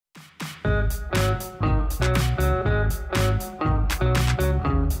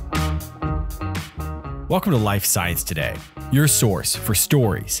Welcome to Life Science Today, your source for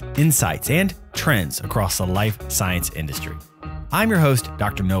stories, insights, and trends across the life science industry. I'm your host,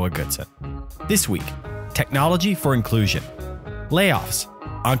 Dr. Noah Goodson. This week, technology for inclusion, layoffs,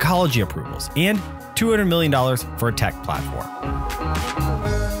 oncology approvals, and $200 million for a tech platform.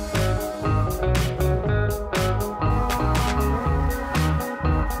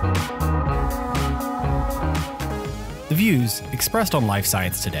 The views expressed on Life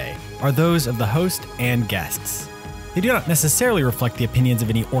Science Today are those of the host and guests. They do not necessarily reflect the opinions of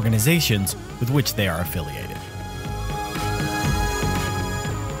any organizations with which they are affiliated.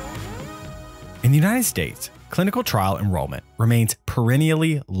 In the United States, clinical trial enrollment remains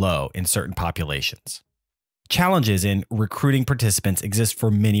perennially low in certain populations. Challenges in recruiting participants exist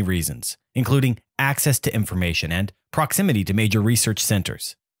for many reasons, including access to information and proximity to major research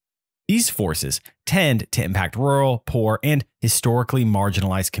centers. These forces tend to impact rural, poor, and historically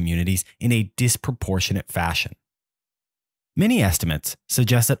marginalized communities in a disproportionate fashion. Many estimates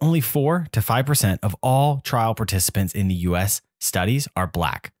suggest that only 4 to 5% of all trial participants in the U.S. studies are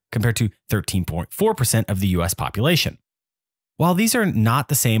Black, compared to 13.4% of the U.S. population. While these are not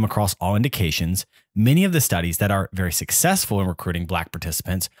the same across all indications, many of the studies that are very successful in recruiting Black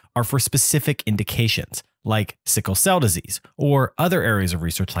participants are for specific indications, like sickle cell disease or other areas of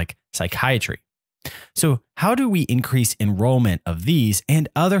research like psychiatry. So, how do we increase enrollment of these and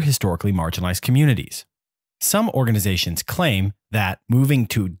other historically marginalized communities? Some organizations claim that moving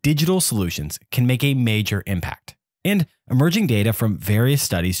to digital solutions can make a major impact. And emerging data from various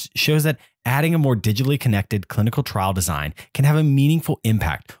studies shows that adding a more digitally connected clinical trial design can have a meaningful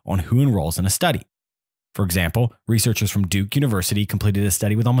impact on who enrolls in a study. For example, researchers from Duke University completed a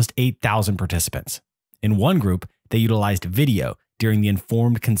study with almost 8,000 participants. In one group, they utilized video during the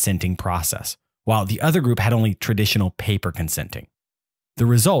informed consenting process, while the other group had only traditional paper consenting. The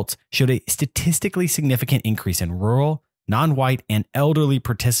results showed a statistically significant increase in rural, non-white, and elderly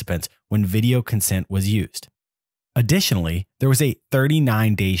participants when video consent was used. Additionally, there was a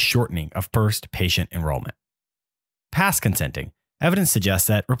 39-day shortening of first patient enrollment. Past consenting, evidence suggests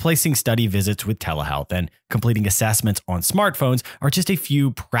that replacing study visits with telehealth and completing assessments on smartphones are just a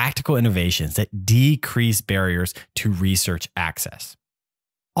few practical innovations that decrease barriers to research access.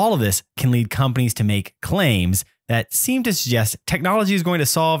 All of this can lead companies to make claims that seem to suggest technology is going to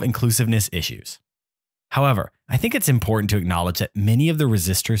solve inclusiveness issues. However, I think it's important to acknowledge that many of the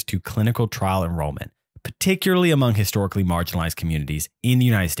resistors to clinical trial enrollment, particularly among historically marginalized communities in the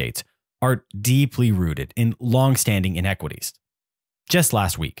United States, are deeply rooted in long-standing inequities. Just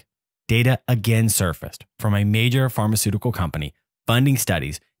last week, data again surfaced from a major pharmaceutical company funding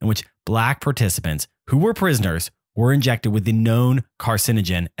studies in which Black participants who were prisoners were injected with the known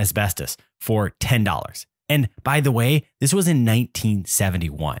carcinogen asbestos for $10. And by the way, this was in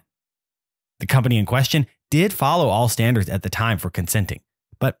 1971. The company in question did follow all standards at the time for consenting,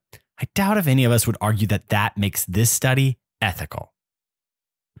 but I doubt if any of us would argue that that makes this study ethical.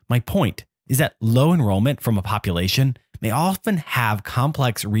 My point is that low enrollment from a population may often have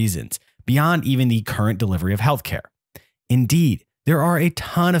complex reasons beyond even the current delivery of healthcare. Indeed, there are a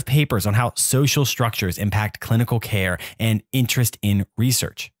ton of papers on how social structures impact clinical care and interest in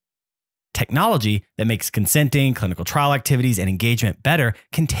research. Technology that makes consenting, clinical trial activities, and engagement better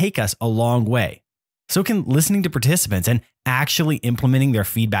can take us a long way. So can listening to participants and actually implementing their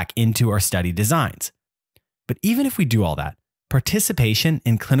feedback into our study designs. But even if we do all that, participation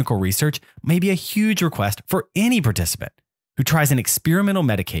in clinical research may be a huge request for any participant who tries an experimental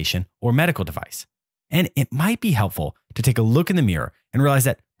medication or medical device. And it might be helpful to take a look in the mirror and realize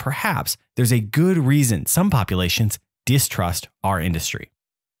that perhaps there's a good reason some populations distrust our industry.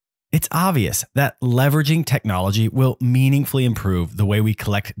 It's obvious that leveraging technology will meaningfully improve the way we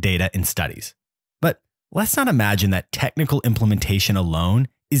collect data in studies. But let's not imagine that technical implementation alone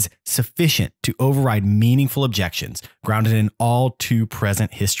is sufficient to override meaningful objections grounded in all too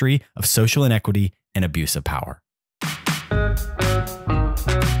present history of social inequity and abuse of power.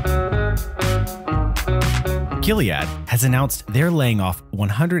 Gilead has announced they're laying off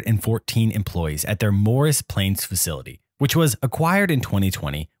 114 employees at their Morris Plains facility, which was acquired in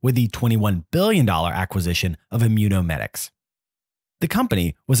 2020 with the $21 billion acquisition of Immunomedics. The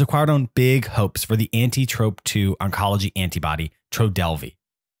company was acquired on big hopes for the anti-TROP2 oncology antibody Trodelvy.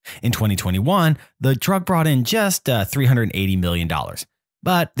 In 2021, the drug brought in just $380 million,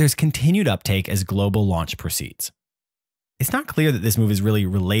 but there's continued uptake as global launch proceeds. It's not clear that this move is really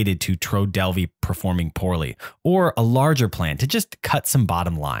related to Trodelvy performing poorly or a larger plan to just cut some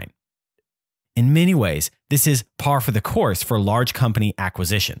bottom line. In many ways, this is par for the course for large company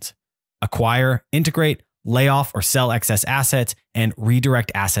acquisitions. acquire, integrate, lay off or sell excess assets, and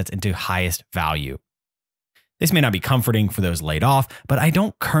redirect assets into highest value. This may not be comforting for those laid off, but I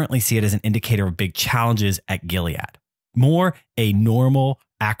don't currently see it as an indicator of big challenges at Gilead. More a normal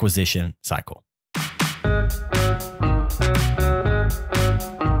acquisition cycle.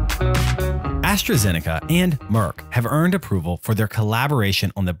 AstraZeneca and Merck have earned approval for their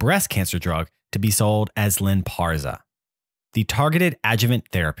collaboration on the breast cancer drug to be sold as Lynparza. The targeted adjuvant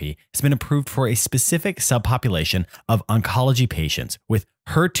therapy has been approved for a specific subpopulation of oncology patients with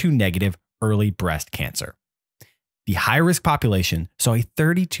HER2-negative early breast cancer. The high-risk population saw a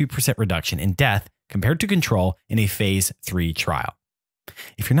 32% reduction in death compared to control in a phase 3 trial.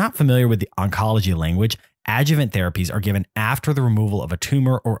 If you're not familiar with the oncology language, adjuvant therapies are given after the removal of a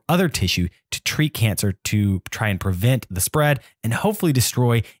tumor or other tissue to treat cancer to try and prevent the spread and hopefully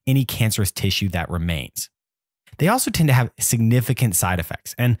destroy any cancerous tissue that remains. They also tend to have significant side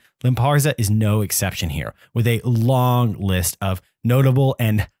effects, and Lynparza is no exception here, with a long list of notable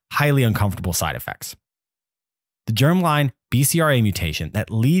and highly uncomfortable side effects. The germline BCRA mutation that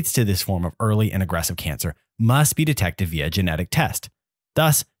leads to this form of early and aggressive cancer must be detected via genetic test.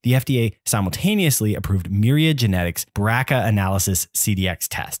 Thus, the FDA simultaneously approved Myriad Genetics' BRCA analysis CDX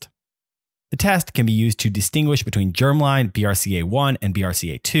test. The test can be used to distinguish between germline BRCA1 and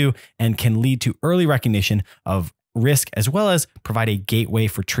BRCA2 and can lead to early recognition of risk as well as provide a gateway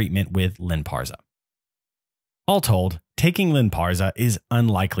for treatment with Lynparza. All told, taking Lynparza is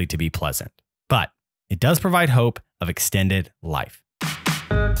unlikely to be pleasant, but it does provide hope of extended life.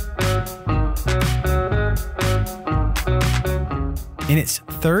 In its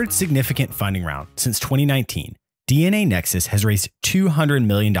third significant funding round since 2019, DNAnexus has raised $200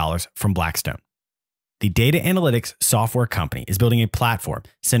 million from Blackstone. The data analytics software company is building a platform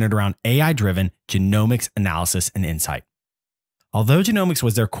centered around AI-driven genomics analysis and insight. Although genomics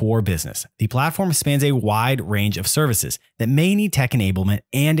was their core business, the platform spans a wide range of services that may need tech enablement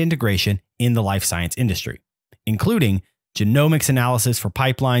and integration in the life science industry, including genomics analysis for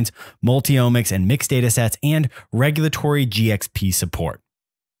pipelines, multiomics and mixed data sets, and regulatory GXP support.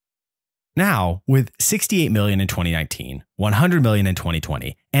 Now, with $68 million in 2019, $100 million in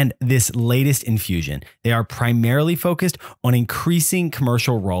 2020, and this latest infusion, they are primarily focused on increasing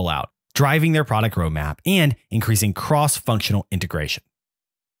commercial rollout, driving their product roadmap, and increasing cross-functional integration.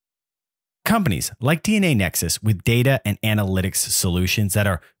 Companies like DNAnexus with data and analytics solutions that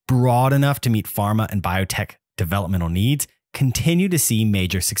are broad enough to meet pharma and biotech developmental needs continue to see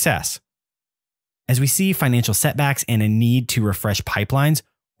major success. As we see financial setbacks and a need to refresh pipelines,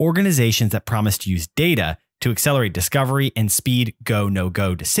 organizations that promise to use data to accelerate discovery and speed go,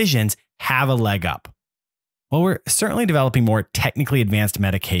 no-go decisions have a leg up. While we're certainly developing more technically advanced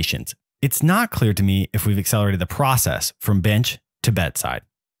medications, it's not clear to me if we've accelerated the process from bench to bedside.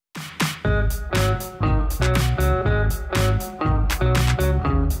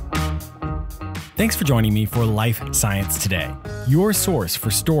 Thanks for joining me for Life Science Today, your source for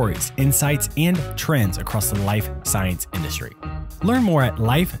stories, insights, and trends across the life science industry. Learn more at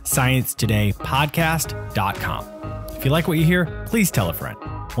lifesciencetodaypodcast.com. If you like what you hear, please tell a friend.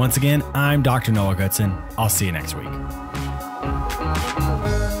 Once again, I'm Dr. Noah Goodson. I'll see you next week.